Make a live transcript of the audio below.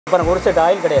பாருங்க ஒரு set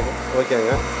oil கிடையாது.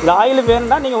 ஓகேங்க. இந்த ஆயில்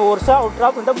வேணும்னா நீங்கள் ஒரு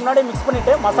ட்ராப் முன்னாடியே மிக்ஸ்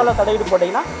பண்ணிவிட்டு மசாலா தடவிட்டு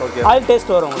போட்டிங்கன்னா ஆயில்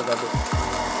டேஸ்ட் வரும் உங்களுக்கு. அது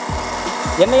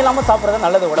எண்ணெய் இல்லாமல் சாப்பிட்றது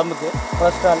நல்லது உடம்புக்கு.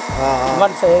 கொலஸ்ட்ரால்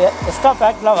எக்ஸ்ட்ரா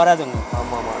ஃபேக்ட்லாம் வராதுங்க.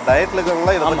 ஆமாம் ஆமாம். டயட்டில்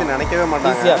இருக்கிறவங்களாம் இதை பற்றி நினைக்கவே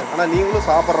மாட்டாங்க. ஆனால் நீங்களும்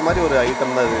சாப்பிட்ற மாதிரி ஒரு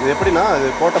ஐட்டம் தான் இது. எப்படின்னா அது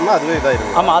போட்டோம்னா அதுவே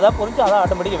இதாகிடும். ஆமாம், அதை பொறிஞ்சு அதான்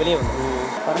ஆட்டோமேட்டிக்காக வெளியே வந்துடும்.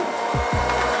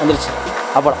 வந்துருச்சு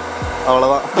அப்பளம்.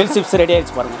 அவ்வளோதான். மீல் சிப்ஸ் ரெடி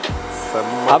ஆகிடுச்சு பாருங்கள்.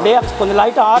 அப்படியே கொஞ்சம்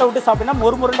லைட்டாக ஆற விட்டு சாப்பிட்டீங்கன்னா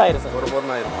மொறுமுருண்டு ஆயிரும் சார்.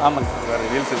 மொறுமுருண்டு ஆயிரும். ஆமாங்க சார்.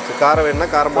 மீல் சிப்ஸ் காரம் வேணும்னா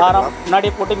காரம்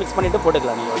முன்னாடியே போட்டு மிக்ஸ் பண்ணிவிட்டு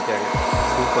போட்டுக்கலாம் நீங்கள். ஓகேங்க,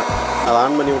 சூப்பர். அதை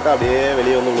ஆன் பண்ணி விட்டு அப்படியே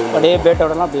வெளியே வந்து அப்படியே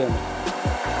பேட்டோடலாம் அப்படியே வந்து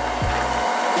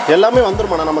எல்லாமே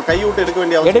வந்துருமா? நம்ம கை விட்டு எடுக்க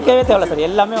வேண்டிய எடுக்கவே தேவையில்ல சார்.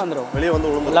 எல்லாமே வந்துடும் வெளியே வந்து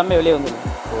எல்லாமே வெளியே வந்துடும்.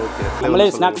 ஓகே. நம்மளே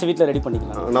ஸ்நாக்ஸ் வீட்டில் ரெடி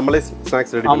பண்ணிக்கலாம். நம்மளே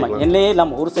ஸ்நாக்ஸ் ரெடி பண்ணிக்கலாம். ஆமாம், எண்ணெயே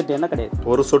இல்லாமல் ஒரு செட் எண்ணெய் கிடையாது.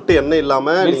 ஒரு சொட்டு எண்ணெய்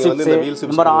இல்லாமல் நீங்கள் வந்து இந்த மீல்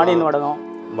சிப்ஸ் நம்பர் ஆனியன் வடகம்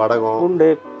பூண்டு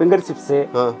ஃபிங்கர் சிப்ஸு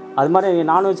அது மாதிரி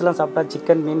நான்வெஜ்லாம் சாப்பிட்டா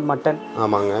சிக்கன் மீன் மட்டன்.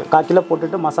 ஆமாங்க. 1/4 கிலோ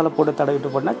போட்டுட்டு மசாலா போட்டு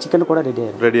தடவிட்டு போட்டால் சிக்கன் கூட ரெடி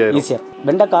ஆயிடும் ஈஸியாக.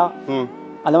 வெண்டைக்காய்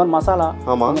அந்த மாதிரி மசாலா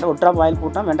ஒரு ட்ராப் ஆயில்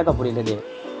போட்டால் வெண்டைக்காய் பொரியல் ரெடி ஆயிடும்.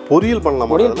 பொரியல்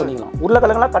பண்ணலாம். பொரியல் பண்ணிக்கலாம்.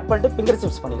 உருளைக்கிழங்குலாம் கட் பண்ணிட்டு ஃபிங்கர்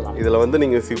சிப்ஸ் பண்ணிக்கலாம். இதில் வந்து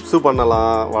நீங்கள் சிப்ஸு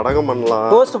பண்ணலாம், வடகம் பண்ணலாம்,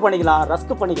 ரோஸ்ட் பண்ணிக்கலாம்,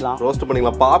 ரஸ்க்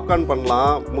பண்ணிக்கலாம், பாப்கார்ன்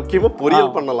பண்ணலாம், முக்கியமாக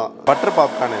பொரியல் பண்ணலாம். பட்டர்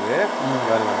பாப்கார்ன் இது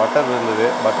பட்டர் இருந்தது.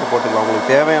 பட்டர் போட்டுக்கலாம்.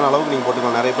 உங்களுக்கு தேவையான அளவுக்கு நீங்கள்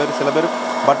போட்டுக்கலாம். நிறைய பேர் சில பேர்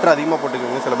பட்டர் அதிகமாக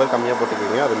போட்டுக்குவீங்க, சில பேர் கம்மியாக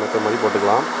போட்டுக்குவீங்க. அது மற்ற மாதிரி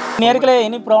போட்டுக்கலாம். நேரத்தில்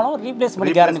எனி ப்ராப்ளம் ரீப்ளேஸ்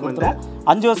பண்ணி கேரண்டி கொடுத்துருவோம்.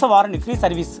 5 வருஷம் வாரண்டி, ஃப்ரீ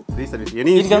சர்வீஸ்.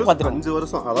 எனி 5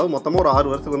 வருஷம், அதாவது மொத்தமாக ஒரு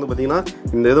 6 வருஷத்துக்கு வந்து பார்த்தீங்கன்னா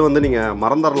இந்த இது வந்து நீங்கள்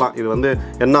மறந்துடலாம். இது வந்து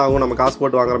என்ன ஆகும், நம்ம காசு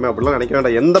போட்டு வாங்குறோமே அப்படிலாம் நினைக்க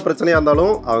வேண்டாம். எந்த பிரச்சனையாக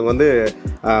இருந்தாலும் அவங்க வந்து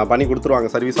பண்ணி கொடுத்துருவாங்க.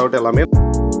 சர்வீஸ் ஆகட்டும் எல்லாமே.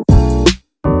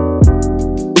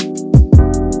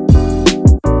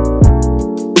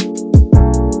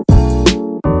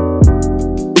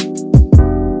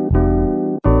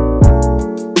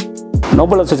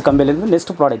 நோபல் அசோசியேட் கம்பெனிலேருந்து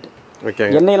நெக்ஸ்ட் ப்ராடக்ட்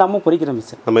எண்ணெய் இல்லாமல் பொரிக்கிற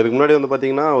மிஷின். நம்ம இதுக்கு முன்னாடி வந்து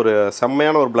பார்த்தீங்கன்னா ஒரு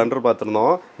செம்மையான ஒரு பிளண்டர்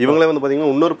பார்த்துருந்தோம். இவங்களே வந்து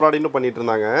பார்த்தீங்கன்னா இன்னொரு ப்ராடக்ட்டும் பண்ணிட்டு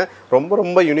இருந்தாங்க. ரொம்ப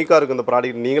ரொம்ப யூனிக்காக இருக்கும் இந்த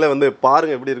ப்ராடக்ட். நீங்களே வந்து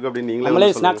பாருங்க எப்படி இருக்கு அப்படின்னு.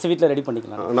 நம்மளே ஸ்நாக்ஸ் வீட்டில் ரெடி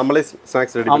பண்ணிக்கலாம். நம்மளே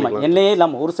ஸ்நாக்ஸ் ரெடி பண்ணிக்கலாம். எண்ணெயே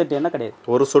இல்லாமல் ஒரு செட் எண்ணெய் கிடையாது.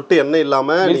 ஒரு சொட்டு எண்ணெய்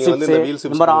இல்லாமல் நீங்கள் வந்து இந்த மீல்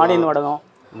சிப்ஸ் நம்பர் ஆனியன் வடகம்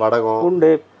பூண்டு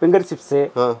ஃபிங்கர் சிப்ஸு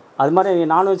அது மாதிரி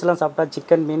நான்வெஜ்லாம் சாப்பிட்டா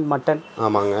சிக்கன் மீன் மட்டன்.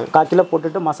 ஆமாங்க. 1/4 கிலோ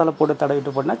போட்டுட்டு மசாலா போட்டு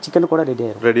தடவிட்டு போட்டால் சிக்கன் கூட ரெடி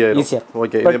ஆயிடும் ஈஸியாக.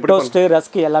 ஓகே. டோஸ்ட்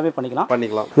ரஸ்க் எல்லாமே பண்ணிக்கலாம்.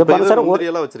 இது பாருங்க சார்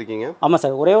ஒரேலாம் வச்சிருக்கீங்க. ஆமாம்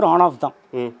சார், ஒரே ஒரு ஆன் ஆஃப் தான்.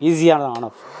 ஈஸியான ஆன்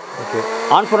ஆஃப். ஓகே.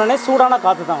 ஆன் பண்ணனே சூடான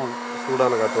காற்று தான் வரும்.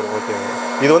 சூடான காற்று வரும். ஓகே.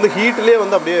 இது வந்து ஹீட்லேயே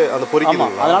வந்து அப்படியே அந்த பொரிக்கும்.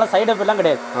 அதனால சைடு எஃபெக்ட்லாம்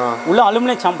கிடையாது. உள்ள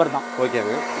அலுமினியம் சாம்பர் தான்.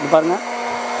 ஓகேங்க. இது பாருங்க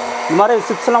இந்த மாதிரி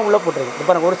சிப்ஸ்லாம் உள்ளே போட்டுருக்கு. இப்போ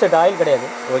பாருங்க ஒரு செட் ஆயில் கிடையாது.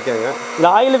 ஓகேங்க. இந்த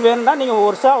ஆயில் வேணும்னா நீங்கள்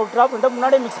ஒரு ட்ராப்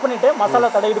முன்னாடியே மிக்ஸ் பண்ணிவிட்டு மசாலா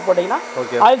தடவிட்டு போட்டிங்கன்னா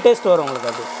ஆயில் டேஸ்ட் வரும் உங்களுக்கு.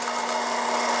 அது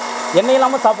எண்ணெய்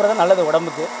இல்லாமல் சாப்பிட்றது நல்லது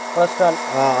உடம்புக்கு. கொலஸ்ட்ரால்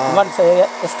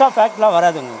எக்ஸ்ட்ரா ஃபேக்ட்லாம்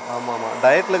வராதுங்க. ஆமாம் ஆமாம்.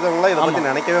 டயட்டில் இருக்கிறவங்களாம் இதை பற்றி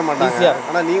நினைக்கவே மாட்டாங்க.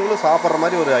 ஆனால் நீங்களும் சாப்பிட்ற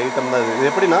மாதிரி ஒரு ஐட்டம் தான் இது.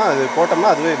 எப்படின்னா அது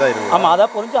போட்டோம்னா அதுவே இதாகிடும். ஆமாம், அதை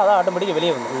பொறிஞ்சு அதான் ஆட்டோமேட்டிக்காக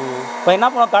வெளியே வந்துடும். இப்போ என்ன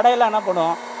பண்ணுவோம், கடையில் என்ன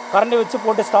பண்ணுவோம், கரண்டி வச்சு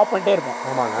போட்டு ஸ்டாப் பண்ணிட்டே இருப்போம்.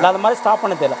 ஆமாங்க. இல்லை அது மாதிரி ஸ்டாப்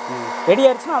பண்ண தெரியல. ரெடி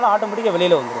ஆயிடுச்சுன்னா அது ஆட்டோமேட்டிக்காக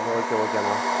வெளியில் வந்துடும். ஓகே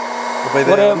ஓகேண்ணா. இப்போ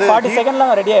இது ஒரு 40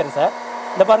 செகண்ட்லாம் ரெடி ஆயிடும் சார்.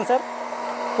 இந்த பாருங்க சார்,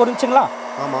 புரிஞ்சுங்களா?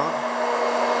 ஆமாம்.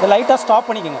 இந்த லைட்டாக ஸ்டாப்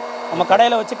பண்ணிக்கோங்க. நம்ம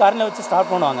கடையில் வச்சு கரண்டில் வச்சு ஸ்டார்ட்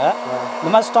பண்ணுவாங்க.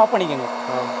 இந்த மாதிரி ஸ்டாப் பண்ணிக்கோங்க.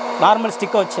 நார்மல்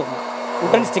ஸ்டிக்கை வச்சு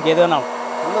உட்டன் ஸ்டிக் எது வேணாலும்.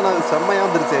 செம்மையாக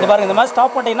வந்துருச்சு. இந்த பாருங்க இந்த மாதிரி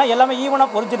ஸ்டாப் பண்ணிட்டீங்கன்னா எல்லாமே ஈவனாக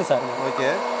பொரிஞ்சிடும் சார். ஓகே.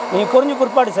 நீங்கள் பொரிஞ்சு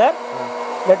குறிப்பாடு சார்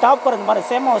இந்த டாப் பாருங்க மாதிரி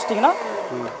சேமாக வச்சிட்டிங்கன்னா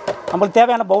நம்மளுக்கு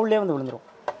தேவையான பவுல்லே வந்து விழுந்துடும்.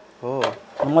 ஓ,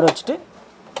 இந்த மாதிரி வச்சுட்டு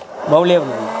பவுல்லே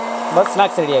வந்து பஸ்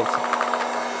ஸ்நாக்ஸ் ரெடி ஆகிடுச்சு.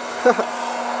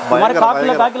 இந்த மாதிரி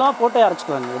 1/4 கிலோ போட்டு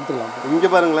அரைச்சிக்குவாங்க, எடுத்துக்கலாம். இங்கே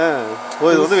பாருங்களேன்.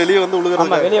 ஓ, இது வந்து வெளியே வந்து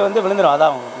விழுகுறாங்க. வெளியே வந்து விழுந்துடும்.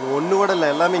 அதான் ஒன்று கூட இல்லை,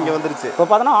 எல்லாமே இங்கே வந்துருச்சு. இப்போ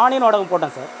பார்த்தோன்னா ஆனியன் வடகம்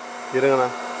போட்டேன் சார். இருங்கண்ணா.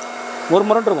 ஒரு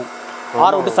முறை இருக்கும்.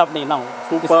 ஆற விட்டு சாப்பிட்டீங்கன்னா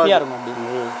சூப்பராக இருக்கும். அப்படி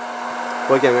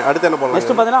ஓகேங்க. அடுத்து என்ன பண்ணலாம்?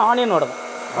 நெக்ஸ்ட் பார்த்தீங்கன்னா ஆனியன் வடகம்.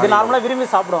 இது நார்மலாக விரும்பி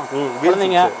சாப்பிடுவோம்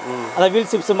குழந்தைங்க. அதை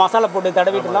வீல் சிப்ஸ் மசாலா போட்டு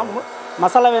தடவிட்டுலாம்.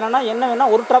 மசாலா வேணும்னா என்ன வேணா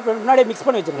ஒரு ட்ராப் முன்னாடியே மிக்ஸ்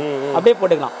பண்ணி வச்சுருக்கோம், அப்படியே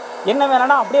போட்டுக்கலாம். என்ன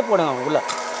வேணும்னா அப்படியே போடுங்க. உள்ள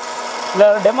இல்லை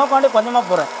டெமோக்காண்டி கொஞ்சமாக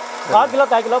போகிறேன்.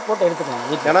 1/4 கிலோ போட்டு எடுத்துக்கலாம்.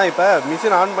 ஏன்னா இப்போ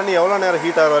மிஷின் ஆன் பண்ணி எவ்வளோ நேரம்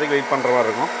ஹீட் ஆகிற வரைக்கும் வெயிட் பண்ணுற மாதிரி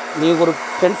இருக்கும்? நீங்கள் ஒரு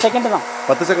 10 செகண்ட் தான்.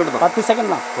 10 செகண்ட் தான். 10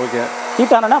 செகண்ட் தான். ஓகே.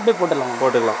 ஹீட் ஆனால் அப்படியே போட்டுக்கலாம்.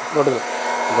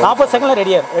 40 செகண்டில்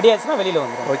ரெடி ஆயிடுச்சுன்னா வெளியில்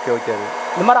வந்துடும். ஓகே ஓகேங்க.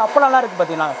 இந்த மாதிரி அப்பளம்லாம் இருக்குது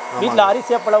பார்த்தீங்கன்னா, வீட்டில்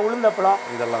அரிசி அப்பளம், உளுந்து அப்பளம்,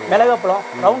 மிளகு அப்பளம்,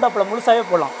 ரவுண்ட் அப்பளம் முழுசாகவே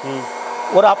போடலாம்.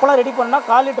 ஒரு அப்பளம் ரெடி பண்ணால்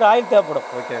 1/4 லிட்டர் ஆயில் தேவைப்படும்.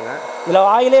 ஓகேங்க. இதில்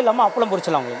ஆயிலே இல்லாமல் அப்பளம்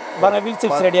பொரிச்சலாம் உங்களுக்கு. பாருங்கள் வீல்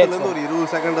சிப்ஸ் ரெடி ஆயிடுச்சு. ஒரு 20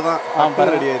 செகண்ட் தான்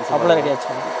ரெடி ஆயிடுச்சு. அப்பளம் ரெடி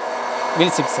ஆயிடுச்சு.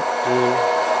 வீல் சிப்ஸ்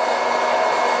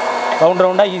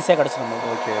ரவுண்டாக ஈஸியாக கிடச்சிடும்.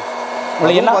 ஓகே.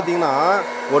 உங்களுக்கு என்ன பார்த்தீங்கன்னா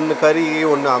ஒன்று கறி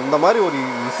ஒன்று அந்த மாதிரி ஒரு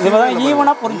இது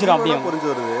ஈவனாக பொரிஞ்சிடும். அப்படியே பொரிஞ்சு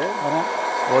வருது.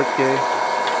 ஓகே,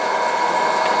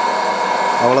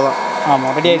 அவ்வளோதான்.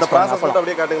 ஆமாம், ரெடி ஆயிடுச்சு. ப்ராசஸ் மட்டும்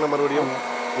அப்படியே காட்டுங்க மறுபடியும்.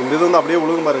 இந்த இது வந்து அப்படியே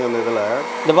உழுகும் பாருங்க. இந்த இதில்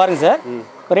இது பாருங்க சார்,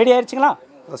 ரெடி ஆயிடுச்சுங்களா?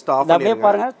 அப்படியே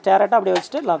பாருங்க, டேரக்டாக அப்படியே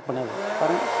வச்சுட்டு லாக் பண்ணிடுங்க.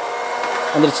 பாருங்க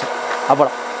வந்துருச்சு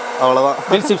அப்பளம். அவ்வளோதான்.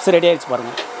 வீல் சிப்ஸ் ரெடி ஆயிடுச்சு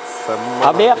பாருங்கள்.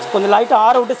 அப்படியே கொஞ்சம் லைட்டாக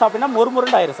ஆற விட்டு சாப்பிட்டீங்கன்னா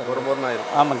மொறுமுருண்டு ஆயிரும் சார். மொறுமுருண்டு ஆயிரும்.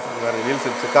 ஆமாங்க சார். வேறு வீல்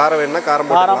சிப்ஸ் காரம் வேணுன்னா காரம்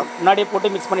முன்னாடியே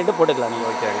போட்டு மிக்ஸ் பண்ணிட்டு போட்டுக்கலாம்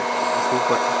நீங்கள். ஓகேங்க,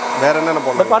 சூப்பர். வேறு என்னென்ன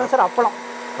போடலாம் பாருங்கள் சார்? அப்பளம்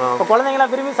இப்போ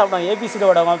குழந்தைங்களாம் விரும்பி சாப்பிடுவாங்க. ஏபிசிடி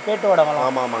வடகம், பேட்டு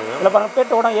வடகம்லாம். ஆமாங்க. இல்லை பாருங்கள்,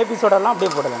 பேட்டு வடகம் ஏபிசி வடகம்லாம்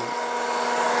அப்படியே போடலாம்.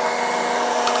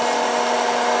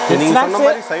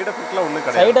 சைடு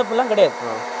எஃபெக்ட்லாம் கிடையாது.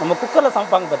 நம்ம குக்கரில்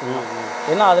சமைப்பாங்க பார்த்தீங்கன்னா,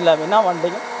 ஏன்னா அதில் என்ன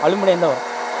வண்டிங்க அலுமினியம் தான் வரும்.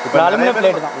 இப்போ அலுமினியம்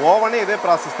பிளேட் தான். ஓவனே இதே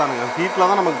ப்ராசஸ் தானுங்க, ஹீட்டில்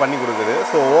தான் நமக்கு பண்ணி கொடுக்குது.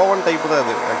 ஸோ ஓவன் டைப் தான்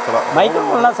அது ஆக்சுவலாக.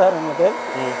 மைக்ரோவன்லாம் சார் உங்களுக்கு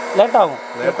லேட் ஆகும்,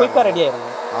 குயிக்காக ரெடி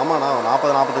ஆயிடும். ஆமாண்ணா,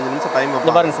 40-45 நிமிஷம் டைம்.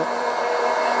 இங்கே பாருங்கள் சார்,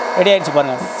 ரெடி ஆயிடுச்சு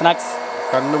பாருங்கள். ஸ்நாக்ஸ்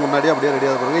கண்ணு முன்னாடி அப்படியே ரெடி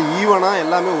ஆகுது பாருங்க. ஈவனாக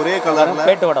எல்லாமே ஒரே கலரில்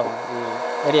பேட்டு வடகம்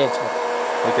ரெடி ஆயிடுச்சு.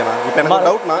 ஓகேண்ணா. இப்போ எனக்கு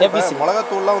டவுட்னா,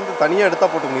 மிளகாத்தூள்லாம் வந்து தனியாக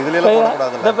எடுத்தால் போட்டுக்கணும், இதுல எல்லாம்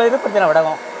போடக்கூடாது. இப்போ இது பார்த்தீங்கன்னா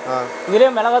வடகம் இதுலேயே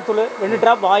மிளகாத்தூள் 2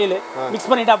 ட்ராப் ஆயில் மிக்ஸ்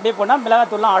பண்ணிட்டு அப்படியே போனால்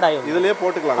மிளகாத்தூள்லாம் ஆட் ஆகும். இதுலேயே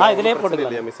போட்டுக்கலாம். இதுலேயே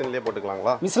போட்டுக்கலாம். மிஷின்லேயே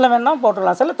போட்டுக்கலாங்களா? மிஷினில் வேணா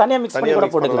போட்டுக்கலாம் சார், தனியாக மிக்ஸ் பண்ணி கூட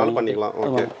போட்டுக்கலாம். பண்ணிக்கலாம்.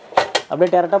 ஓகே, அப்படியே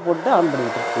டேரெக்டாக போட்டு ஆன்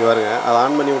பண்ணிவிட்டு பாருங்க. அதை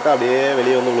ஆன் பண்ணி விட்டு அப்படியே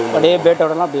வெளியே வந்து விழுகும். அப்படியே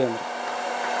பேட்டோடலாம் அப்படியே வந்து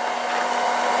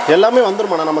எல்லாமே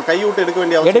வந்துருமாண்ணா? நம்ம கை விட்டு எடுக்க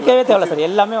வேண்டிய எடுக்கவே தேவையில்ல சார்,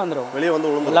 எல்லாமே வந்துடும். வெளியே வந்து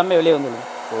விழுந்து எல்லாமே வெளியே வந்துடும்.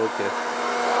 ஓகே.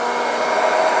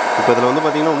 இப்போ இதில் வந்து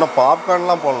பார்த்தீங்கன்னா இன்னும்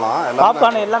பாப்கார்ன்லாம் போடலாம்.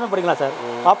 பாப்கார்ன் எல்லாமே போட்டுக்கலாம் சார்.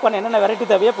 பாப்கார்ன் என்னென்ன வெரைட்டி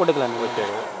தேவையோ போட்டுக்கலாம்.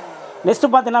 ஓகேங்க. நெக்ஸ்ட்டு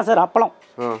பார்த்தீங்கன்னா சார் அப்பளம்.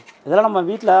 இதெல்லாம் நம்ம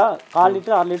வீட்டில் 1/4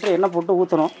 லிட்டர் 1/2 லிட்டர் எண்ணெய் போட்டு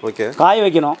ஊற்றணும். ஓகே, காய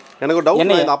வைக்கணும். எனக்கு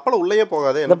டவுட், இந்த அப்பளம் உள்ளேயே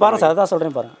போகாது. இதை பாருங்கள் சார், அதான்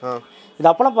சொல்கிறேன் பாருங்கள். இது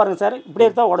அப்பளம் பாருங்கள் சார், இப்படியே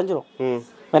எடுத்தால் உடஞ்சிரும்.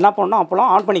 இப்போ என்ன பண்ணணும்,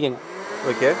 அப்பளம் ஆன் பண்ணிக்கோங்க.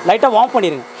 ஓகே, லைட்டாக வார்ம்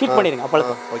பண்ணிடுங்க, ஹீட் பண்ணிடுங்க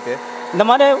அப்பளத்தை. ஓகே, இந்த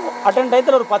மாதிரி அட்டன்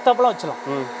டயத்தில் ஒரு 10 அப்பளம் வச்சிடலாம்.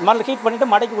 இந்த மாதிரி ஹீட் பண்ணிவிட்டு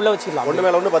மடைக்கு உள்ளே வச்சுக்கலாம். ஒன்று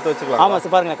மேலே ஒன்று 10 வச்சுக்கலாம். ஆமாம்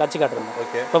சார், பாருங்கள் கச்சி காட்டுறேன்.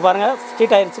 ஓகே, இப்போ பாருங்கள்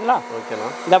ஹீட் ஆயிடுச்சுங்களா? ஓகேண்ணா.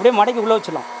 இது அப்படியே மடைக்கு உள்ளே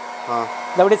வச்சிடலாம்.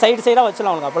 இது அப்படியே சைடாக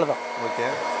வச்சிடலாம் உங்களுக்கு அப்பளம் தான். ஓகே,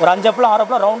 ஒரு 5 அப்பளம் 6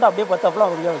 அப்பளம் ரவுண்டாக அப்படியே 10 அப்பளம்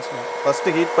அப்படியே வச்சுக்கலாம்.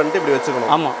 ஃபஸ்ட்டு ஹீட் பண்ணிட்டு இப்படி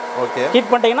வச்சுக்கணும். ஆமாம், ஓகே. ஹீட்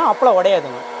பண்ணிட்டீங்கன்னா அப்பளம்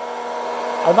உடையாதுங்க.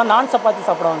 அது மாதிரி நான் சப்பாத்தி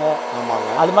சாப்பிடுவாங்க. ஆமாங்க.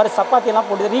 அது மாதிரி சப்பாத்தியெல்லாம்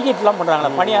போட்டு ரீஹீட்லாம்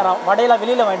பண்ணுறாங்களா, பணியாரம் வடையெல்லாம்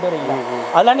வெளியில் வாங்கிட்டு வரீங்களா,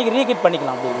 அதெல்லாம் நீங்கள் ரீஹீட்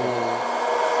பண்ணிக்கலாம். அப்படி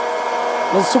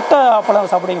சுட்ட அப்பளம்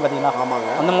சாப்பிடுவீங்க பார்த்தீங்களா? ஆமாங்க.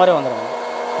 அந்த மாதிரி வந்துடுங்க.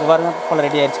 இது பாருங்க, அப்பளம்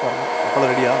ரெடி ஆயிடுச்சு பாருங்க. அப்பளம்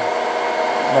ரெடியா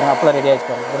பாருங்க, அப்பளம் ரெடி ஆயிடுச்சு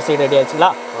பாருங்க. ஒரு சைடு ரெடி ஆயிடுச்சுங்களா?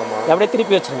 அப்படியே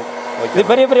திருப்பி வச்சுருங்க. இது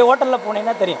பெரிய பெரிய ஹோட்டலில்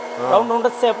போனீங்கன்னா தெரியும், ரவுண்ட்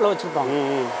ரவுண்டாக ஷேப்பில் வச்சுருப்பாங்க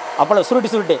அப்பளம்,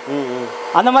 சுருட்டி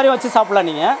அந்த மாதிரி வச்சு சாப்பிடலாம்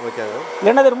நீங்கள்.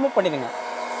 இல்லைன்னா அதை ரிமூவ் பண்ணிடுங்க.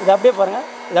 இது அப்படியே பாருங்கள்,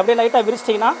 இது அப்படியே லைட்டாக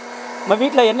விரிச்சிட்டிங்கன்னா நம்ம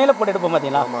வீட்டில் எண்ணெயில் போட்டு எடுப்போம்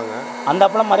பார்த்தீங்களா, அந்த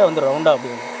அப்பளம் மாதிரியே வந்துடும் ரவுண்டாக.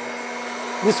 அப்படி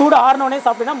இது சூடு ஆறினோடனே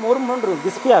சாப்பிட்டீங்கன்னா மொறுமுருண்டு இருக்கும்,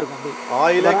 கிறிஸ்பியாக இருக்கும். அப்படி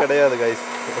ஆயிலே கிடையாது கைஸ்,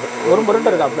 ஒரு முருண்டு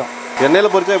இருக்கும். அப்படியே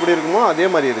எண்ணெயில் பொரிச்சா எப்படி இருக்குமோ அதே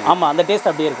மாதிரி இருக்கு. ஆமாம், அந்த டேஸ்ட்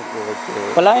அப்படியே இருக்கும்.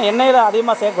 இப்போல்லாம் எண்ணெயில்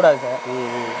அதிகமாக சேர்க்கக்கூடாது சார்,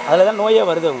 அதில் தான் நோயே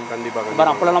வருது. கண்டிப்பாக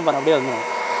பாருங்க, அப்பளம்லாம் பாருங்க அப்படியே வந்துடும்.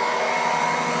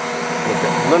 ஓகே,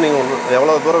 இன்னும் நீங்கள்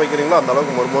எவ்வளோ தூரம் வைக்கிறீங்களோ அந்த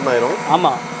அளவுக்கு மொறுமொறுன்னு ஆயிரும்.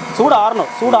 ஆமாம், சூடு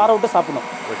ஆறணும், சூடு ஆற விட்டு சாப்பிடணும்.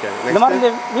 ஓகே, இந்த மாதிரி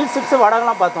இந்த வீல் சிப்ஸ்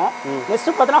வடகம்லாம் பார்த்தோம்.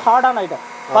 நெக்ஸ்ட்டு பார்த்தீங்கன்னா ஹார்டான ஐட்டம்,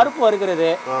 பருப்பு வறுக்கிறது,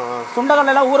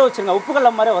 சுண்டகல்ல எல்லாம் ஊற வச்சுருங்க, உப்புக்கல்ல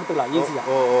மாதிரி வறுத்துக்கலாம்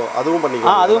ஈஸியாக. அதுவும்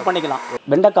பண்ணிக்கலாம். அதுவும் பண்ணிக்கலாம்.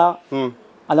 வெண்டைக்காய்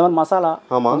அந்த மாதிரி மசாலா,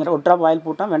 ஒரு ட்ராப் ஆயில்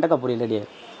போட்டால் வெண்டைக்காய் பொரியல் ரெடி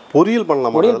ஆயிடும். பொரியல்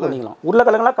பண்ணலாம், பொரியல் பண்ணிக்கலாம்.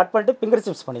 உருளைக்கிழங்குலாம் கட் பண்ணிட்டு ஃபிங்கர்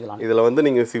சிப்ஸ் பண்ணிக்கலாம். இதில் வந்து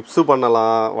நீங்கள் சிப்ஸ்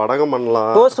பண்ணலாம், வடகம்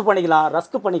பண்ணலாம், ரோஸ்ட் பண்ணிக்கலாம்,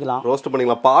 ரஸ்க் பண்ணிக்கலாம்,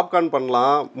 பாப்கார்ன்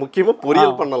பண்ணலாம், முக்கியமாக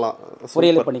பொரியல் பண்ணலாம்.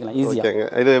 பொரியல் பண்ணிக்கலாம் ஈஸியாக.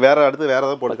 இது வேற அடுத்து வேற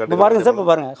ஏதாவது போட்டு காட்டுங்க. பாருங்க சார், இப்போ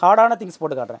பாருங்க ஹார்டான திங்ஸ்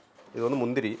போட்டு காட்டுறேன். இது வந்து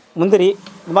முந்திரி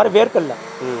இந்த மாதிரி வேர்க்கல்ல,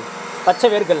 பச்சை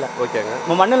வேர்க்கல்ல. ஓகேங்க,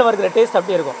 நம்ம மண்ணில் வறுக்கிற டேஸ்ட்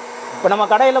அப்படியே இருக்கும். இப்போ நம்ம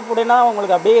கடையில் போட்டீங்கன்னா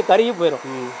உங்களுக்கு அப்படியே கருகி போயிடும்.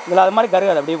 இதில் அது மாதிரி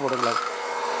கருகாது, அப்படியே போட்டுக்கலாம்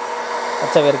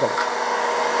பச்சை வேர்க்கல்.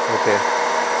 ஓகே,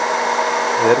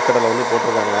 வேர்க்கடலை வந்து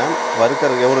போட்டிருக்காங்க.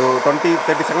 வறுக்கிறதுக்கு ஒரு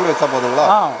 20-30 செகண்ட் வச்சா போதுங்களா?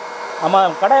 நம்ம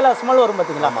கடையில் ஸ்மெல் வரும்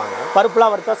பார்த்தீங்களா,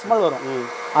 பருப்புலாம் வறுத்தா ஸ்மெல் வரும்.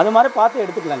 அது மாதிரி பார்த்து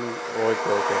எடுத்துக்கலாம் நீங்கள். ஓகே,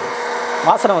 ஓகே,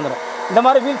 வாசனை வந்துடும். இந்த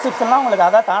மாதிரி வீல் சிப்ஸ்லாம் உங்களுக்கு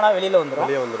அதான் தானாக வெளியில் வந்துடும்.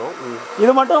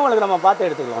 இது மட்டும் உங்களுக்கு நம்ம பார்த்து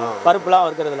எடுத்துக்கலாம். பருப்புலாம்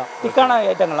வறுக்கிறதுலாம் திக்கான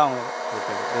ஐட்டங்கள்லாம் உங்களுக்கு.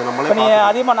 இப்போ நீங்கள்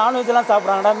அதிகமாக நான்வெஜ்லாம்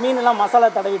சாப்பிட்றாங்கடா, மீன்லாம் மசாலா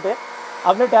தடவிட்டு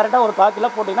அப்படியே டேரெக்டாக ஒரு 1/4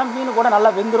 கிலோ போட்டிங்கன்னா மீன் கூட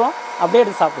நல்லா வெந்துடும், அப்படியே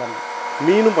எடுத்து சாப்பிடலாம்.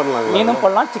 மீனும்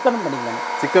பண்ணலாம், சிக்கனும் பண்ணிக்கலாம்.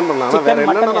 சிக்கன் பண்ணலாம், சிக்கன்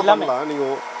மட்டன் எல்லாமே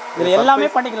இதில் எல்லாமே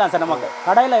பண்ணிக்கலாம் சார். நமக்கு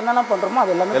கடையில் என்னென்ன பண்ணுறோமோ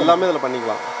அது எல்லாமே இதில்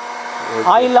பண்ணிக்கலாம்.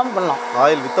 ஆயில் இல்லாமல் பண்ணலாம்.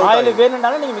 ஆயில்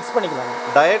வேணும்னாலும் நீங்கள் மிக்ஸ் பண்ணிக்கலாம்.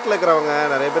 டயட்டில் இருக்கிறவங்க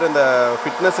நிறைய பேர் இந்த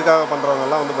ஃபிட்னஸுக்காக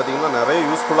பண்ணுறவங்கலாம் வந்து பார்த்தீங்கன்னா நிறைய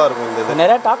யூஸ்ஃபுல்லாக இருக்கும். இந்த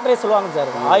நிறைய டாக்டரே சொல்லுவாங்க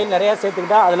சார், ஆயில் நிறையா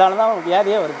சேர்த்துக்கிட்டா அதனால தான்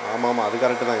வியாதியே வருது. ஆமாம், அது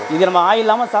கரெக்டு தாங்க. இது நம்ம ஆயில்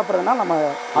இல்லாமல் சாப்பிட்றதுனா நம்ம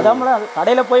அதான்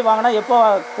கடையில் போய் வாங்கினா எப்போ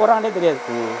போகிறாங்கன்னே தெரியாது.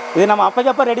 இது நம்ம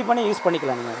அப்பக்கப்போ ரெடி பண்ணி யூஸ்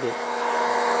பண்ணிக்கலாம். நீங்கள் அப்படியே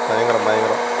பயங்கரம்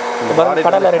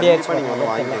கடையில் ரெடி ஆகிடுச்சு.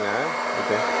 வாங்கிக்கோங்க.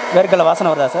 ஓகே, வேர்க்கடலை வாசனை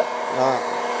வருதா சார்?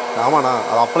 ஆமாண்ணா,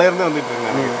 அது அப்பளே இருந்து வந்துட்டு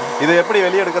இருக்கேன். இது எப்படி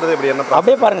வெளியே எடுக்கிறது, எப்படி என்ன?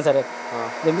 அப்படியே பாருங்க சார்,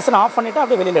 இந்த மிஷினை ஆஃப் பண்ணிவிட்டு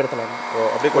அப்படியே வெளியில் எடுத்துலாம்.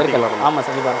 அப்படியே கொட்டிக்கலாம். ஆமாம்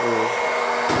சார், பாருங்க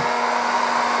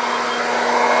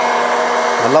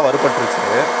நல்லா வறுபட்டுருச்சு.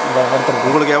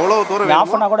 உங்களுக்கு எவ்வளோ தூரம்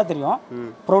ஆஃப் பண்ணால் கூட தெரியும்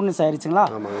ப்ரௌனிஸ் ஆயிடுச்சுங்களா.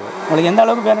 உங்களுக்கு எந்த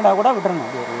அளவுக்கு வேணும்னா கூட விட்டுருங்க.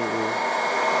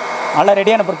 நல்லா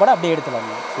ரெடியான பிற்பாடு அப்படியே எடுத்துடலாம்.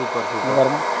 சூப்பர் சூப்பர்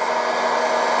பாருங்க.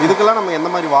 இதுக்கெல்லாம் நம்ம எந்த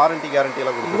மாதிரி வாரண்டி கேரண்டி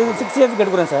எல்லாம் கொடுக்குறோம்? இது 6 இயர்ஸ்க்கு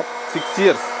எடுக்கிறோம் sir. 6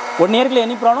 years. 1 இயர்க்குள்ள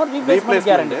any problem replacement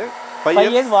guarantee.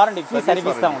 5 years warranty free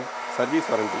service தான் உங்களுக்கு. Service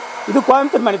warranty. இது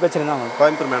கோயம்புத்தூர் மேனுஃபேக்சரிங் தான் உங்களுக்கு.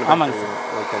 கோயம்புத்தூர் மேனுஃபேக்சரிங். ஆமாங்க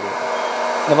சார். ஓகேங்க.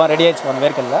 இந்த மாதிரி ரெடி ஆயிடுச்சு பாருங்க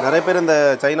வேர்க்கல்ல. நிறைய பேர் இந்த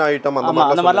சைனா ஐட்டம் அந்த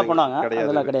மாதிரிலாம் பண்ணுவாங்க.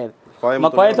 அதெல்லாம் கிடையாது.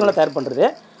 நம்ம கோயம்புத்தூர்ல தயார் பண்றது.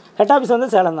 ஹெட் ஆஃபீஸ் வந்து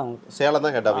சேலம் தான் உங்களுக்கு. சேலம்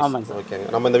தான் ஹெட் ஆஃபீஸ். ஆமாங்க சார். ஓகேங்க.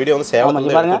 நம்ம இந்த வீடியோ வந்து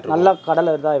சேலம்ல பாருங்க நல்லா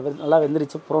கடலை நல்லா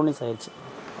வெந்திருச்சு ப்ரோனிஸ் ஆயிடுச்சு.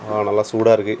 நல்லா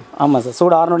சூடா இருக்கு. ஆமாம் சார்.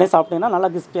 சூடு ஆறனோடனே சாப்பிட்டீங்கன்னா நல்லா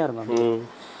கிறிஸ்பியாக இருக்கும்.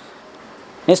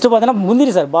 நெக்ஸ்ட்டு பார்த்தீங்கன்னா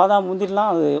முந்திரி சார். பாதாம்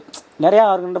முந்திரிலாம் அது நிறையா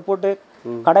ஆர்கண்டை போட்டு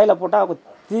கடையில் போட்டால்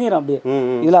தீரும் அப்படியே.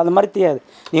 இதில் அந்த மாதிரி தீயாது.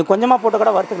 நீங்கள் கொஞ்சமாக போட்டு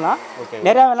கூட வறுத்துக்கலாம்.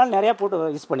 நிறையா வேணாலும் நிறையா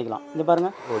போட்டு யூஸ் பண்ணிக்கலாம். இது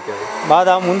பாருங்கள். ஓகே.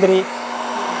 பாதாம் முந்திரி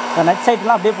நட்ஸ்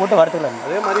ஐட்டம்லாம் அப்படியே போட்டு வறுத்துக்கலாம்.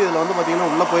 அதே மாதிரி இதில் வந்து பார்த்தீங்கன்னா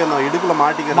உள்ளே போய் அந்த இடுப்பில்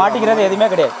மாட்டிக்கிறது எதுவுமே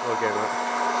கிடையாது. ஓகேங்க.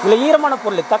 இதில் ஈரமான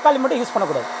பொருள் தக்காளி மட்டும் யூஸ்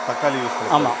பண்ணக்கூடாது. தக்காளி யூஸ்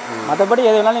பண்ணலாம். ஆமாம். மற்றபடி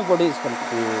எது வேணாலும் போட்டு யூஸ்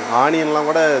பண்ணிக்கலாம். ஆனியன்லாம்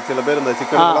கூட சில பேர் இந்த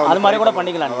சிக்கன் அது மாதிரி கூட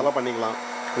பண்ணிக்கலாம். அதெல்லாம் பண்ணிக்கலாம்.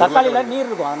 தக்காளியில் நீர்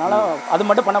இருக்கும், அதனால அது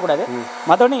மட்டும் பண்ணக்கூடாது.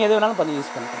 மற்றபடி நீங்கள் எது வேணாலும் பண்ணி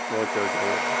யூஸ் பண்ணிக்கலாம். Okay okay.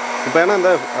 இப்போ ஏன்னா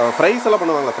இந்த ஃப்ரைஸ் எல்லாம்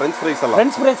பண்ணுவாங்களா? ஃப்ரெஞ்ச்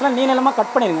ஃப்ரைஸ்லாம் நீளமாக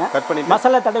கட் பண்ணிடுங்க. கட் பண்ணி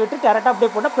மசாலா தடவிட்டு டேரெக்டாக அப்படியே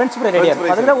போட்டால் ஃப்ரெஞ்ச் ஃப்ரை ரெடி ஆகும்.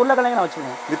 அதில் உருளைக்கிழங்கு நான்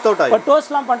வச்சுக்கோங்க. Without oil. இப்போ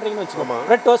டோஸ்ட்லாம் பண்ணுறீங்கன்னு வச்சுக்கோங்க.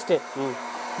 பிரெட் டோஸ்ட்டு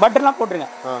பட்டர்லாம் போட்டுருங்க.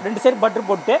 2 சைடு பட்டர்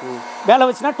போட்டு மேலே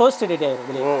வச்சுன்னா டோஸ்ட் ரெடி ஆயிடும்.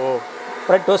 இதுலேயே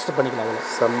பிரெட் டோஸ்ட் பண்ணிக்கலாம். அதில்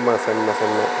செம்ம செம்ம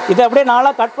செம்ம. இது அப்படியே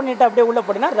நாளாக கட் பண்ணிவிட்டு அப்படியே உள்ளே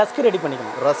போட்டிங்கன்னா ரஸ்க் ரெடி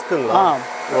பண்ணிக்கலாம். ரஸ்க்குங்களா?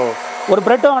 ஒரு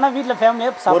பிரெட்டும் வேணால் வீட்டில்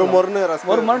ஃபேமிலியாக ஒரு மொறுன்னு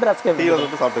ரஸ்க் டீயில்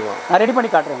வந்து சாப்பிட்டுக்கலாம். நான் ரெடி பண்ணி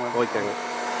காட்டுறேன். ஓகேங்க.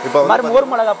 இப்போ மாதிரி மோர்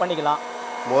மிளகா பண்ணிக்கலாம்.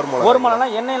 மோர் மிளகா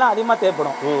எண்ணெயெல்லாம் அதிகமாக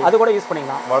தேவைப்படும், அது கூட யூஸ்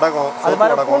பண்ணிக்கலாம். வடகம் அது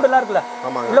மாதிரி பூண்டுலாம் இருக்குல்ல,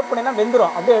 உள்ள போனீங்கன்னா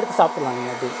வெந்துடும், அப்படியே எடுத்து சாப்பிடலாம்.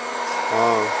 நீங்கள் அப்படி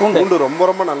பூண்டு ரொம்ப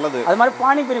ரொம்ப நல்லது. அது மாதிரி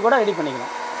பானிபூரி கூட ரெடி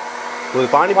பண்ணிக்கலாம்.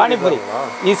 பானிபூரி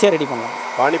ஈஸியாக ரெடி பண்ணலாம்.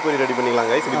 பானிபூரி ரெடி பண்ணிக்கலாம்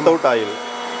கைஸ், வித்தவுட் ஆயில்.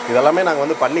 இதெல்லாமே நாங்கள்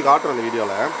வந்து பண்ணி காட்டுறோம் இந்த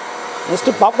வீடியோவில்.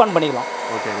 நெக்ஸ்ட்டு பாப்கார்ன் பண்ணிக்கலாம்.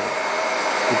 ஓகேங்க.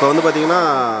 இப்போ வந்து பார்த்தீங்கன்னா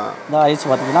இந்த ஐஸ்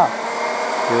பார்த்தீங்கன்னா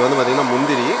இது வந்து பார்த்தீங்கன்னா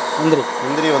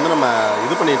முந்திரி வந்து நம்ம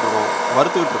இது பண்ணிகிட்டு இருக்கோம்,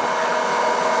 வறுத்துக்கிட்டு இருக்கோம்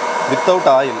வித்தவுட்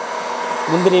ஆயில்.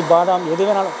 முந்திரி பாதாம் எது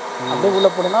வேணாலும் அப்படியே உள்ளே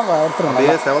போட்டுனா வறுத்துருங்க.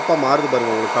 அப்படியே செவப்பாக மாறுது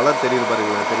பாருங்கள், உங்களுக்கு கலர் தெரியுது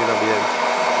பாருங்களேன், தெரியுது அப்படியே.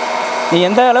 நீ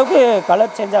எந்த அளவுக்கு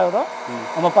கலர் சேஞ்ச் ஆகுதோ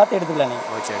நம்ம பார்த்து எடுத்துக்கலாம்.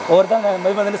 நீங்கள் ஓகே. ஒவ்வொருத்தங்க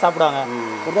மெதுமெதுன்னு சாப்பிடுவாங்க,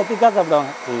 ஒருத்தர் திக்காக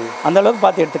சாப்பிடுவாங்க, அந்த அளவுக்கு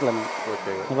பார்த்து எடுத்துக்கலாம். நீங்கள்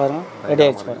ஓகே பாருங்கள், ரெடி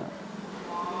ஆகிடுச்சு பாருங்கள்.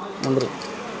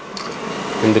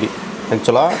 முந்திரி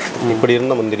ஆக்சுவலாக இப்படி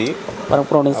இருந்த முந்திரி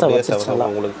பாருங்க.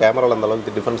 உங்களுக்கு கேமராவில் அந்த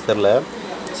அளவுக்கு டிஃப்ரென்ஸ் தெரியல,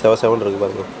 செவன் இருக்குது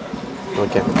பாருங்க.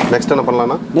 ஓகே. நெக்ஸ்ட் என்ன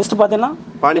பண்ணலாம்னா, நெக்ஸ்ட் பார்த்தீங்கன்னா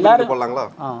பானிபூரி போடலாங்களா?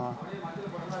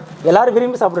 எல்லாரும்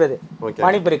விரும்பி சாப்பிட்றது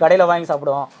பானிபூரி. கடையில் வாங்கி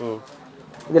சாப்பிடுவோம்.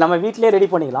 இது நம்ம வீட்டிலேயே ரெடி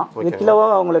பண்ணிக்கலாம். இது கிலோவோ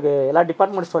உங்களுக்கு எல்லா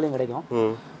டிபார்ட்மெண்ட் ஸ்டோர்லையும் கிடைக்கும்.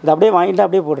 இது அப்படியே வாங்கிட்டு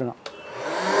அப்படியே போட்டுருங்க.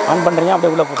 ஆன் பண்ணுறீங்க,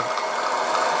 அப்படியே உள்ளே போடுங்க.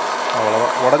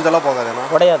 அவ்வளோதான், உடஞ்செல்லாம் போகாதுண்ணா?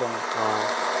 உடையாது.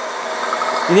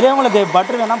 இதுலேயே உங்களுக்கு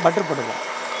பட்டர் வேணால் பட்டர் போட்டுக்கலாம்.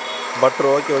 பட்டர்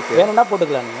ஓகே வேணும்னா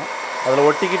போட்டுக்கலாம். நீங்கள் அதில்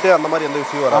ஒட்டிக்கிட்டு அந்த மாதிரி எந்த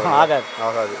விஷயம் வராது?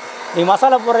 ஆகாது. நீங்கள்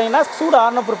மசாலா போடுறீங்கன்னா சூடு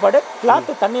ஆறின பிற்பாடு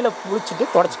கிளாத்து தண்ணியில் குளிச்சுட்டு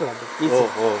தொடச்சிக்கலாம். ஈஸி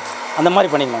அந்த மாதிரி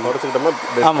பண்ணிக்கலாம். தொடச்சிக்கிட்டோம்னா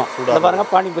ஆமாம். இதை பாருங்கள்,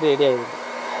 பானிபூரி ரெடி ஆகிடுது.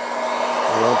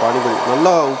 அதான் பானிபூரி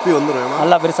நல்லா உப்பி வந்துடும்,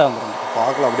 நல்லா பெருசாக வந்துடும்.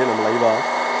 பார்க்கலாம் அப்படியே நம்ம லைவாக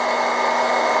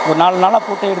ஒரு 4 நாளாக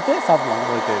போட்டு எடுத்து சாப்பிடலாம்.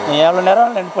 ஓகே. நீங்கள் எவ்வளோ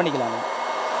நேரம் லென்ட் பண்ணிக்கலாம்.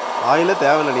 ஆயிலே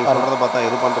தேவையில்லை. நீங்கள் சொல்கிறத பார்த்தா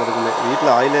எது பண்ணுறதுக்குமே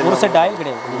வீட்டில் ஆயிலே ஒரு செட் ஆயில்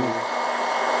கிடையாது.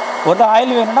 ஒரு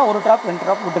ஆயில் வேணும்னா 1 ட்ராப் 2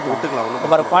 ட்ராப் விட்டுக்கலாம்.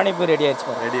 பாரு பானிபூரி ரெடி ஆயிடுச்சு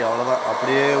பாரு. ரெடி, அவ்வளோதான்.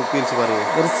 அப்படியே உப்பிடுச்சு பாருங்க,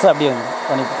 பெருசாக அப்படியே வந்து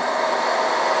பானிபூரி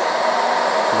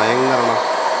பயங்கரண்ணா.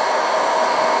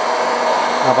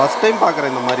 நான் ஃபஸ்ட் டைம்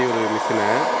பார்க்குறேன் இந்த மாதிரி ஒரு மிஷினை.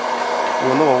 இது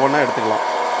வந்து ஒவ்வொன்றா எடுத்துக்கலாம்.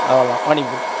 அவ்வளோதான்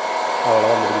பானிபூரி,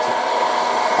 அவ்வளோதான் முடிஞ்சு.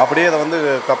 அப்படியே அதை வந்து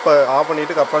கப்பை ஆஃப்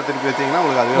பண்ணிவிட்டு கப்பை திருப்பி வச்சிங்கன்னா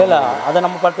உங்களுக்கு அது இல்லை, அதை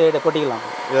நம்ம பார்த்து கொட்டிக்கலாம்.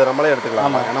 இதை நம்மளே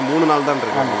எடுத்துக்கலாம். ஏன்னா 3 நாள் தான்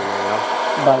இருக்கு.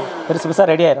 பெருசு பெருசாக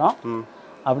ரெடி ஆயிரும்,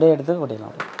 அப்படியே எடுத்து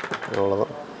கொட்டிக்கலாம்.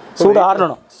 அவ்வளோதான். சூடு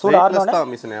ஆறணும். சூடு ஆறணும்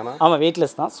மிஷின். ஏன்னா ஆமாம்,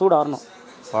 வெயிட்லெஸ் தான். சூடு ஆறணும்.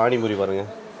 பானிபூரி பாருங்க,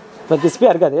 இப்போ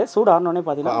கிறிஸ்பியாக இருக்காது. சூடு ஆறணுன்னே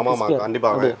பார்த்தீங்கன்னா ஆமாம்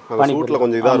கண்டிப்பாக பானிபூரியில்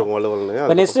கொஞ்சம் இதாக இருக்கும் வலுவல்னு.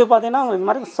 இப்போ நெக்ஸ்ட்டு பார்த்தீங்கன்னா இந்த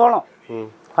மாதிரி சோளம்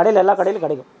கடையில் எல்லா கடையிலும்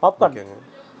கிடைக்கும். பாப்கார்ன்.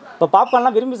 இப்போ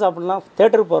பாப்கார்ன்லாம் விரும்பி சாப்பிடலாம்.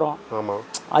 தேட்டருக்கு போகிறோம். ஆமாம்,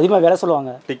 அதிகமாக விலை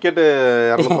சொல்லுவாங்க. டிக்கெட்டு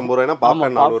 250 ரூபாய்னா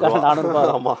பாப்கார்ன் 400 ரூபா.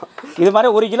 ஆமாம். இது மாதிரி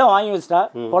 1 கிலோ வாங்கி வச்சுட்டா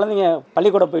குழந்தைங்க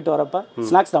பள்ளிக்கூடம் போயிட்டு வரப்போ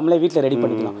ஸ்நாக்ஸ் நம்மளே வீட்டில் ரெடி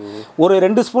பண்ணிக்கலாம். ஒரு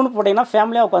 2 ஸ்பூன் போட்டிங்கன்னா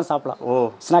ஃபேமிலியாக உட்காந்து சாப்பிடலாம்.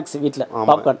 ஸ்நாக்ஸ் வீட்டில்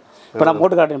பாப்கார்ன். இப்போ நான்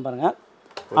போட்டு காட்டுறேன் பாருங்கள்,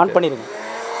 ஆன் பண்ணிடுங்க.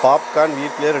 பாப்கார்ன்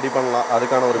வீட்டிலே ரெடி பண்ணலாம்.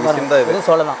 அதுக்கான ஒரு மிஷின் தான் இது.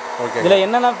 சொல்லலாம். இதில்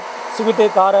என்னென்ன ஸ்வீட்டு,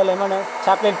 காரம், லெமனு,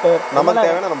 சாக்லேட் ஃப்ளேவர் நமக்கு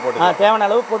தேவையான நம்ம போட்டு தேவையான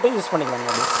அளவு போட்டு யூஸ்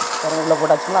பண்ணிக்கலாம். அப்படி உள்ள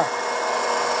போட்டாச்சுங்களா,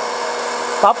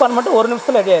 பாப்கார்ன் மட்டும் 1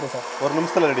 நிமிஷத்தில் ரெடி ஆயிடும் சார். 1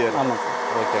 நிமிஷத்தில் ரெடி ஆயிடும். ஆமாம் சார்.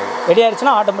 ஓகே. ரெடி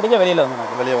ஆயிடுச்சுன்னா ஆட்டோமேட்டிக்காக வெளியே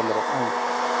வந்துடும்.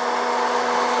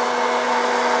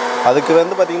 அதுக்கு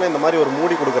வந்து பார்த்தீங்கன்னா இந்த மாதிரி ஒரு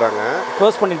மூடி கொடுக்குறாங்க.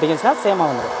 க்ளோஸ் பண்ணிட்டீங்கன்னா சேமாக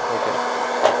வந்துடும். ஓகே.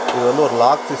 இது வந்து ஒரு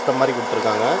லாக் சிஸ்டம் மாதிரி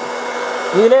கொடுத்துருக்காங்க.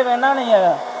 இதிலே வேணால்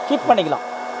நீங்கள் ஹீட் பண்ணிக்கலாம்.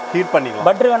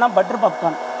 பட்டர் வேணா பட்டர்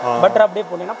பாப்கார்ன், பட்டர் அப்படியே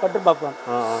போனீங்கன்னா பட்டர் பாப்கார்ன்,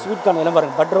 ஸ்வீட் கார்ன் எல்லாம்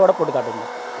பாருங்க பட்டரோட போட்டு காட்டுங்க.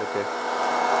 ஓகே.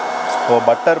 ஓ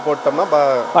பட்டர் போட்டோம்னா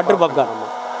பட்டர் பாப்கார்ன்.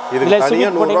 இதுல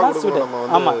ஸ்வீட் போட்டீங்கன்னா ஸ்வீட்.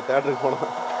 ஆமா தியேட்டருக்கு போனா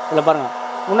இல்ல பாருங்க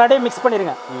முன்னாடியே மிக்ஸ்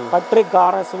பண்ணிருங்க. பட்டர்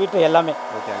காரம் ஸ்வீட் எல்லாமே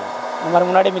ஓகேங்க. நம்ம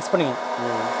முன்னாடியே மிக்ஸ் பண்ணுங்க.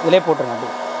 இதிலே போட்டுருங்க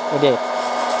அப்படியே ரெடி.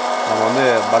 நம்ம வந்து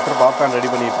பட்டர் பாப்கார்ன் ரெடி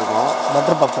பண்ணிட்டு இருக்கோம்.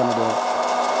 Butter popcorn ready.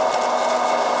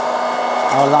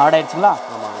 அவ்வளோதான் ஆட் ஆயிடுச்சுங்களா?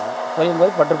 ஆமாங்க.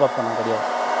 போது பட்டர் பாப்கார்ன் ரெடி.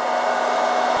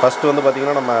 ஃபர்ஸ்ட் வந்து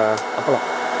பார்த்தீங்கன்னா நம்ம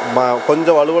அப்பளம்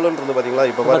கொஞ்சம் வலுவலுன்னு இருந்து பார்த்தீங்களா?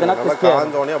 இப்போ பார்த்தீங்கன்னா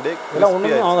காஞ்சோடனே அப்படியே எல்லாம்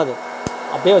ஒன்றுமே ஆகாது,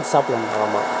 அப்படியே வச்சு சாப்பிடலாம்.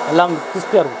 ஆமாம் எல்லாம்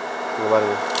கிறிஸ்பியாக இருக்கும். இங்கே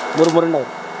பாருங்க முறுமுருன்னு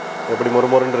இருக்கும். எப்படி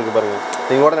முறுமுருன்னு இருக்குது பாருங்க.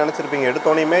 நீங்கள் கூட நினச்சிருப்பீங்க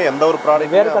எடுத்தோடனே எந்த ஒரு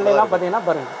ப்ராடக்ட் வேர்க்கடலைலாம் பார்த்தீங்கன்னா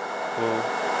பாருங்க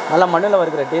நல்லா மண்ணில்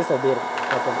வறுக்கிற டேஸ்ட் அப்படியே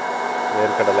இருக்கும்.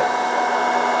 வேர்க்கடலை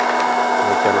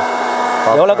ஓகேண்ணா.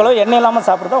 எவ்வளோக்களோ எண்ணெய் இல்லாமல்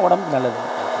சாப்பிட்றதா உடம்புக்கு நல்லது.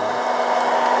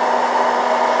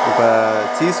 இப்போ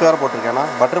சீஸ் வேறு போட்டிருக்கேன்னா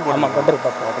பட்டர்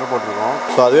போட்டிருக்கோம்.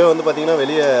 ஸோ அதுவே வந்து பார்த்தீங்கன்னா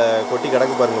வெளியே கொட்டி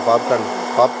கிடக்கு பாருங்கள்.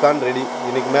 Popcorn ready.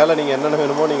 இன்னைக்கு மேலே நீங்கள் என்னென்ன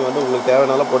வேணுமோ நீங்கள் வந்து உங்களுக்கு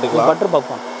தேவையானாலும் போட்டுக்கலாம்.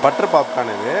 பட்டர்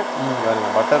பாப்கார்ன் இது பாருங்க.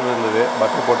 பட்டர் இருந்தது,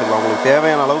 பட்டர் போட்டுக்கலாம். உங்களுக்கு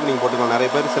தேவையான அளவுக்கு நீங்கள் போட்டுக்கலாம். நிறைய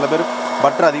பேர் சில பேர்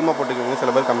பட்டர் அதிகமாக போட்டுக்குவீங்க,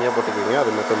 சில பேர் கம்மியாக போட்டுக்குவீங்க.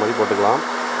 அது மற்ற மாதிரி போட்டுக்கலாம்.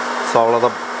 ஸோ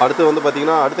அவ்வளோதான். அடுத்து வந்து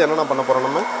பார்த்தீங்கன்னா அடுத்து என்னென்ன பண்ண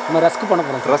போகிறோம்? நம்ம ரஸ்க் பண்ண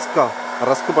போகிறோம்.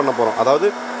 ரஸ்க் பண்ண போகிறோம். அதாவது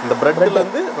இந்த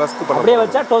பிரெட்லேருந்து ரஸ்க் பண்ண அப்படியே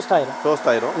வச்சா டோஸ்ட் ஆயிரும்.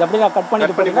 இது அப்படியே கட் பண்ணி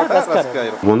ரஸ்க்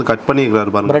ஆயிரும். வந்து கட்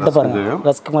பண்ணிக்கிறாரு பாருங்க. பிரெட் பாருங்க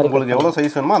ரஸ்க் மாதிரி உங்களுக்கு எவ்வளோ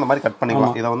சைஸ் வேணுமோ அந்த மாதிரி கட்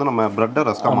பண்ணிக்கலாம். இதை வந்து நம்ம பிரெட்டை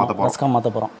ரஸ்க்காக மாற்ற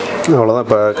போகிறோம். அவ்வளோதான்.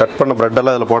 இப்போ கட் பண்ண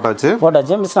பிரெட்டெல்லாம் இதில்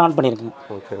போட்டாச்சு. மிஸ் ஆன் பண்ணியிருக்கேன்.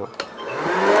 ஓகேங்க.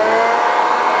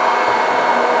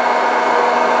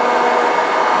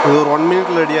 இது ஒரு 1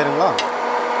 மினிட்ல ரெடி ஆயிருங்களா?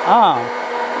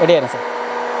 ரெடி ஆயிரும் சார்.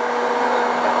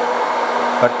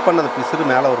 கட் பண்ணது பிசுறு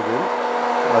மேலே வருது,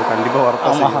 அது கண்டிப்பாக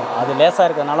வரத்தான். அது லேசாக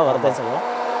இருக்கிறதுனால வரதே செய்யும்.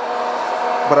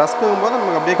 இப்போ ரஸ்க்குங்கும் போது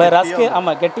நமக்கு அப்படியே ரஸ்க்கு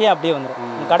கெட்டியாக அப்படியே வந்துடும்.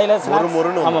 கடையில்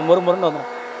முறுமுறுன்னு வந்துடும்.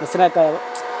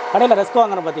 கடையில் ரஸ்க்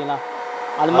வாங்குறோம் பார்த்தீங்களா,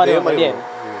 அது மாதிரி ரெடி ஆயிடும்.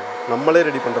 நம்மளே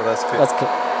ரெடி பண்ணுற ரஸ்க்கு.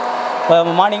 இப்போ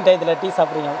மார்னிங் டயத்தில் டீ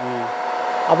சாப்பிட்றீங்க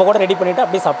அப்போ கூட ரெடி பண்ணிவிட்டு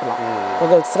அப்படியே சாப்பிட்லாம்.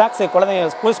 உங்கள் ஸ்நாக்ஸ் குழந்தைங்க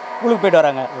ஸ்கூலுக்கு போய்ட்டு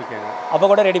வராங்க, அப்போ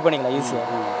கூட ரெடி பண்ணிக்கலாம்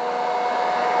ஈஸியாக.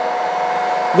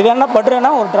 இது வேணா பட்டர் வேணா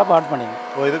ஒரு ட்ராப் ஆட்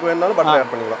பண்ணிக்கலாம். இதுக்கு வேணாலும் பட்டர் ஆட்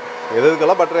பண்ணிக்கலாம்.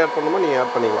 எதுக்கெல்லாம் பட்டர் ஆட் பண்ணணுமோ நீங்கள்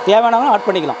ஆட் பண்ணிக்கலாம். தேவையானவங்க ஆட்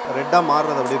பண்ணிக்கலாம். ரெட்டாக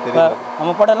மாறுறது அப்படியே தெரியும்.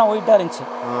 நம்ம படம்லாம் ஒயிட்டாக இருந்துச்சு,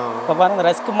 இப்போ பாருங்கள்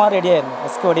ரஸ்க்கு மாதிரி ரெடி ஆயிரும்.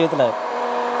 ரஸ்க்கு வடிவத்தில்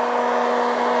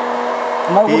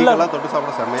உருளைக்கெல்லாம் தொட்டு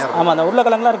சாப்பிட செம்மையாக இருக்கும். ஆமாம், அந்த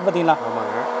உருளைக்கிழங்குலாம் இருக்குது பார்த்தீங்களா?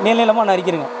 ஆமாங்க. நீளமாக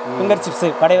நறுக்கிடுங்க. ஃபிங்கர் சிப்ஸு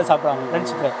கடையில் சாப்பிட்றாங்க,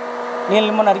 லஞ்ச் ஃப்ரை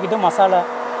நீளமாக நறுக்கிட்டு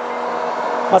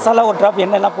மசாலா ஒரு ட்ராப்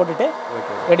எண்ணெய்லாம் போட்டுட்டு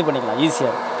ரெடி பண்ணிக்கலாம்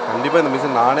ஈஸியாக. கண்டிப்பாக இந்த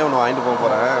மிஷின் நானே ஒன்று வாங்கிட்டு போக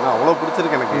போகிறேன். ஏன்னா அவ்வளோ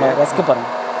பிடிச்சிருக்கு எனக்கு. ரஸ்க்கு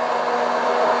பாருங்கள்,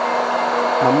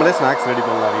 நம்மளே ஸ்நாக்ஸ் ரெடி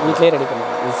பண்ணலாம், வீட்டிலே ரெடி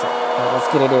பண்ணலாம் ஈஸியாக.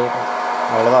 ரஸ்க்கு ரெடி ஆகிடும்.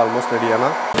 அவ்வளோதான், ஆல்மோஸ்ட் ரெடி.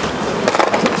 ஆனால்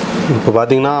இப்போ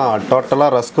பார்த்தீங்கன்னா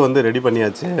டோட்டலாக ரஸ்க்கு வந்து ரெடி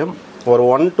பண்ணியாச்சு. ஒரு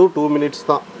 1 to 2 மினிட்ஸ்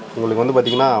தான். உங்களுக்கு வந்து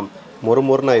பார்த்தீங்கன்னா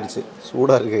மொறுன்னு ஆயிடுச்சு.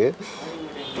 சூடாக இருக்குது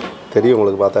தெரியும்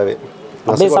உங்களுக்கு பார்த்தாவே.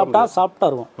 அப்படியே சாப்பிட்டா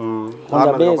இருக்கும்.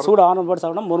 அப்படியே சூடு ஆன போட்டு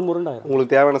சாப்பிட்டா மொறுன்னு ஆயிடும்.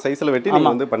 உங்களுக்கு தேவையான சைஸில் வெட்டி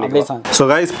நீங்கள் வந்து பண்ணிக்கலாம். ஸோ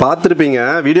கைஸ் பார்த்துருப்பீங்க,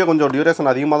 வீடியோ கொஞ்சம் டியூரேஷன்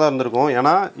அதிகமாக தான் இருந்திருக்கும்.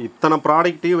 ஏன்னா இத்தனை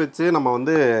ப்ராடக்ட்டையும் வச்சு நம்ம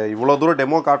வந்து இவ்வளோ தூரம்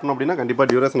டெமோ காட்டணும் அப்படின்னா கண்டிப்பாக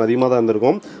டியூரேஷன் அதிகமாக தான்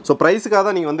இருந்திருக்கும். ஸோ ப்ரைஸுக்காக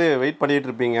தான் நீங்கள் வந்து வெயிட் பண்ணிட்டு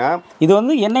இருப்பீங்க. இது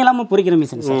வந்து எண்ணெய் இல்லாமல் பொரிக்கிற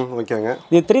மிஷின் சார். ஓகேங்க.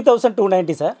 இது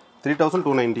 3290 சார்.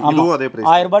 3290. இதுவும் அதே பிரைஸ்.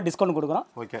 1000 ரூபாய் டிஸ்கவுண்ட் கொடுக்குறோம்.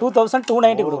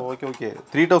 2290 கொடுக்குறோம். ஓகே.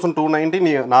 3290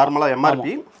 நீ நார்மலாக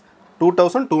எம்ஆர்பி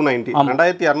 2290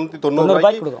 2290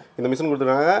 ரூபாய்க்கு இந்த மிஷின்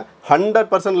கொடுத்துருக்காங்க.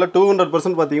 100% இல்லை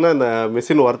 200% பார்த்தீங்கன்னா இந்த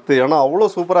மிஷின் ஒர்த்து. ஏன்னா அவ்வளோ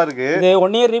சூப்பராக இருக்குது. இது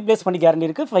 1 இயர் ரீப்ளேஸ் பண்ணி கேரண்டி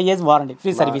இருக்குது, 5 இயர்ஸ் வாரண்டி,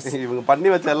 ஃப்ரீ சர்வீஸ். இவங்க பண்ணி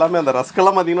வச்ச எல்லாமே அந்த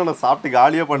ரஸ்கெல்லாம் பார்த்தீங்கன்னா நான் சாப்பிட்டு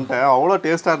காலியாக பண்ணிட்டேன். அவ்வளோ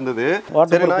டேஸ்ட்டாக இருந்தது.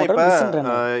 சரிண்ணா, இப்போ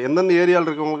எந்தெந்த ஏரியாவில்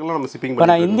இருக்கவங்களுக்குலாம் நம்ம ஷிப்பிங்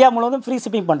பண்ணி நான் இந்தியா முழுவதும் ஃப்ரீ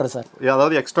ஷிப்பிங் பண்ணுறேன் சார்.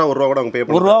 அதாவது எக்ஸ்ட்ரா ₹1 கூட அவங்க பே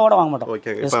பண்ணுவோம். ₹1 கூட வாங்க மாட்டோம்.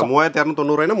 ஓகே. இப்போ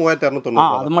 3290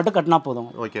 3290 அது மட்டும் கட்டினா போதும்.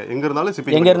 ஓகே. எங்கே இருந்தாலும்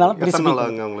ஷிப்பிங், எங்கே இருந்தாலும் ஃப்ரீ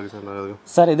ஷிப்பிங் உங்களுக்கு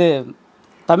சார். இது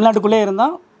தமிழ்நாட்டுக்குள்ளே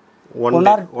இருந்தால்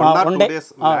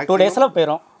 2 டேஸ்ல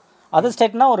போயிடும். அதர்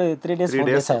ஸ்டேட்னா ஒரு 3 days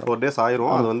 4 days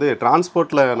ஆயிரும். அது வந்து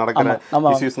டிரான்ஸ்போர்ட்ல நடக்கிற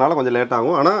இஷ்யூஸ்னால கொஞ்சம் லேட்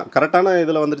ஆகும். ஆனா கரெக்டான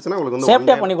இதுல வந்துருச்சுன்னா உங்களுக்கு வந்து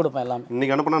சேஃப்டியா பண்ணி கொடுப்பேன் எல்லாமே.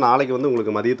 இன்னைக்கு அனுப்புனா நாளைக்கு வந்து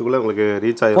உங்களுக்கு மதியத்துக்குள்ள உங்களுக்கு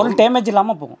ரீச் ஆயிரும். ஒரு டேமேஜ்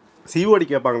இல்லாம போகும். சிஓடி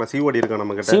கேட்பாங்களா? சிஓடி இருக்கா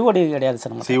நம்ம கிட்ட? சிஓடி கிடையாது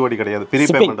சார். சிஓடி கிடையாது. ஃப்ரீ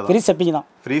பேமெண்ட் தான். ஃப்ரீ ஷிப்பிங் தான்.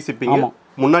 Free shipping.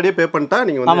 முன்னாடியே பே பண்ணிட்டா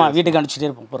நீங்கள் வந்து வீட்டுக்கு அனுப்பிச்சிட்டே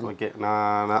இருப்போம் பொருள். ஓகே.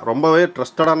 நான் ரொம்பவே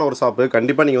ட்ரஸ்டடான ஒரு ஷாப்பு.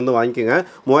 கண்டிப்பாக நீங்கள் வந்து வாங்கிக்கோங்க.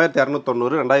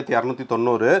 3290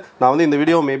 2290. நான் வந்து இந்த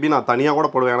வீடியோ மேபி நான் தனியாக கூட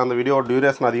போடுவேன். ஏன்னா அந்த வீடியோ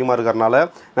டியூரேஷன் அதிகமாக இருக்கிறனால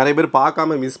நிறைய பேர்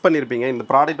பார்க்காம மிஸ் பண்ணியிருப்பீங்க. இந்த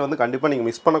ப்ராடக்ட் வந்து கண்டிப்பாக நீங்கள்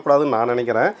மிஸ் பண்ணக்கூடாதுன்னு நான்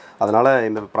நினைக்கிறேன். அதனால்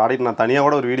இந்த ப்ராடக்ட் நான் தனியாக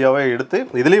கூட ஒரு வீடியோவே எடுத்து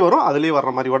இதுலேயும் வரும், அதுலேயும்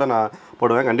வர்ற மாதிரி கூட நான்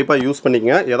போடுவேன். கண்டிப்பாக யூஸ்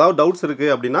பண்ணிக்கங்க. ஏதாவது டவுட்ஸ்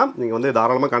இருக்குது அப்படின்னா நீங்கள் வந்து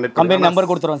தாராளமாக கான்டாக்ட் கம்பெனி நம்பர்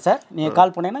கொடுத்துருவோம் சார். நீங்கள்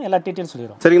கால் பண்ணீங்கன்னா எல்லா டீட்டெயில்ஸ்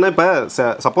சொல்லிடுவோம். சரிங்கண்ணா. இப்போ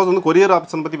சப்போஸ் வந்து கொரியர்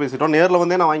ஆப்ஷன் பற்றி பேசிட்டோம். நேரில்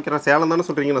வந்தே நான் வாங்கிக்கிறேன் சேலம் தானே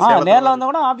சொல்கிறீங்க? நேரில்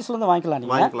வந்தால் கூட ஆஃபீஸில் வந்து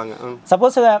வாங்கிக்கலாங்க.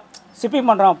 சப்போஸ் ஷிப்பிங்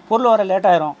பண்ணுறோம், பொருள் வர லேட்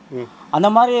ஆயிரும், அந்த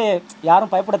மாதிரி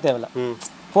யாரும் பயப்பட தேவையில்ல.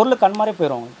 பொருள் கண் மாதிரி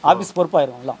போயிடும், ஆஃபீஸ்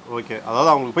பொறுப்பாயிரும் எல்லாம். ஓகே,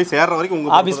 அதாவது அவங்களுக்கு போய் சேர்ற வரைக்கும்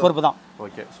உங்கள் ஆஃபீஸ் பொறுப்பு தான்.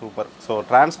 Okay, super. ஸோ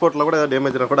டிரான்ஸ்போர்ட்டில் கூட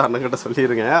டேமேஜ்னா கூட அண்ணன்கிட்ட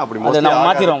சொல்லிடுங்க. அப்படி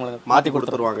மாற்றிடுவோம், உங்களுக்கு மாற்றி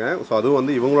கொடுத்துருவாங்க. ஸோ அதுவும்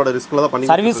வந்து இவங்களோட ரிஸ்கில் தான் பண்ணி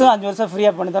சர்வீஸும் 5 வருஷம்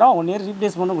ஃப்ரீயாக பண்ணி தரோம். 1 இயர்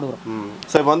ரீப்ளேஸ்மெண்ட்டும் கொடுக்குறோம்.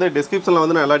 ஸோ இப்போ வந்து டிஸ்கிரிப்ஷனில்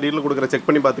வந்து நான் எல்லா டீட்டெயிலும் கொடுக்குறேன், செக்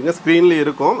பண்ணி பார்த்துங்க. ஸ்க்ரீன்லேயும்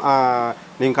இருக்கும்.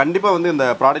 நீங்கள் கண்டிப்பாக வந்து இந்த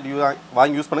ப்ராடக்ட்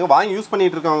வாங்கி யூஸ் பண்ணுங்கள். வாங்கி யூஸ்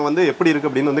பண்ணிட்டு இருக்கவங்க வந்து எப்படி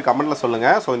இருக்குது அப்படின்னு வந்து கமெண்ட்டில்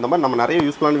சொல்லுங்கள். ஸோ இந்த மாதிரி நம்ம நிறைய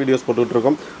யூஸ்ஃபுல்லான வீடியோஸ்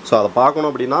போட்டுட்ருக்கோம். ஸோ அதை பார்க்கணும்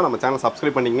அப்படின்னா நம்ம சேனல்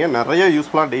சப்ஸ்கிரைப் பண்ணிங்க. நிறைய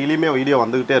யூஸ்ஃபுல்லாக டெய்லியுமே வீடியோ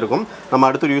வந்துகிட்டே இருக்கும். நம்ம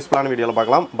அடுத்த யூஸ்ஃபுல்லான வீடியோவில்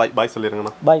பார்க்கலாம். பாய்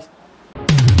சொல்லிடுங்கண்ணா. பாய்.